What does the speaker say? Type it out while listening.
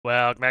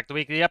Welcome back to the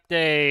weekly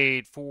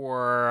update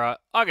for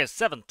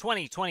August 7th,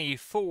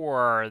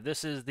 2024.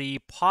 This is the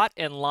pot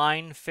and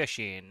line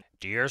fishing.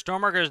 Dear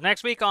Stormworkers,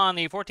 next week on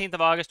the 14th of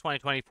August,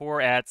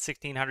 2024 at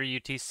 1600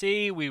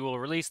 UTC, we will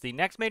release the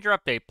next major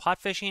update, pot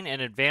fishing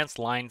and advanced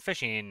line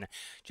fishing.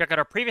 Check out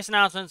our previous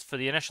announcements for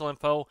the initial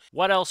info,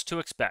 what else to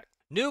expect.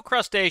 New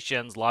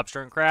crustaceans,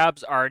 lobster and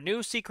crabs, are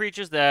new sea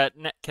creatures that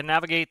can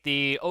navigate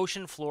the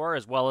ocean floor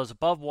as well as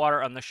above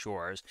water on the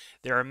shores.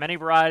 There are many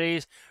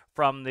varieties,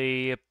 from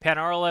the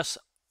Panornis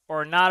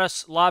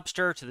ornatus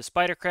lobster to the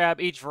spider crab.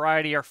 Each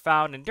variety are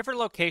found in different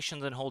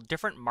locations and hold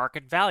different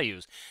market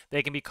values.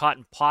 They can be caught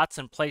in pots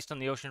and placed on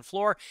the ocean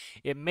floor.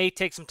 It may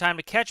take some time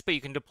to catch, but you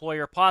can deploy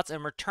your pots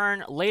and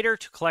return later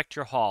to collect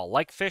your haul.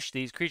 Like fish,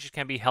 these creatures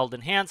can be held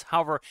in hands.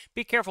 However,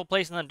 be careful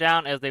placing them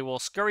down as they will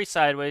scurry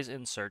sideways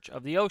in search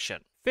of the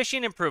ocean.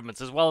 Fishing improvements,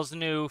 as well as the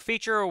new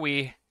feature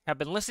we have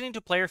been listening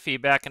to player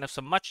feedback and have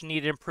some much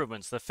needed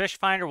improvements. The fish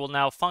finder will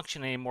now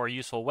function in a more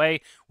useful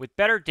way with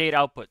better data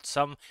output.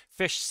 Some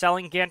fish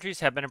selling gantries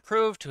have been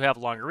improved to have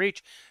longer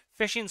reach.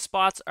 Fishing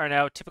spots are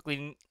now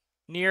typically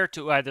near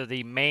to either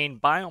the main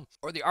biome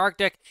or the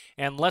Arctic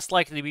and less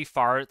likely to be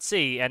far at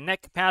sea, and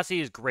net capacity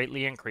is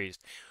greatly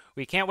increased.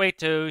 We can't wait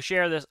to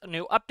share this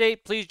new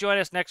update. Please join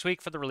us next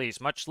week for the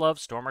release. Much love,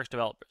 Stormworks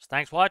developers.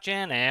 Thanks for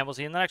watching, and we'll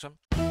see you in the next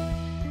one.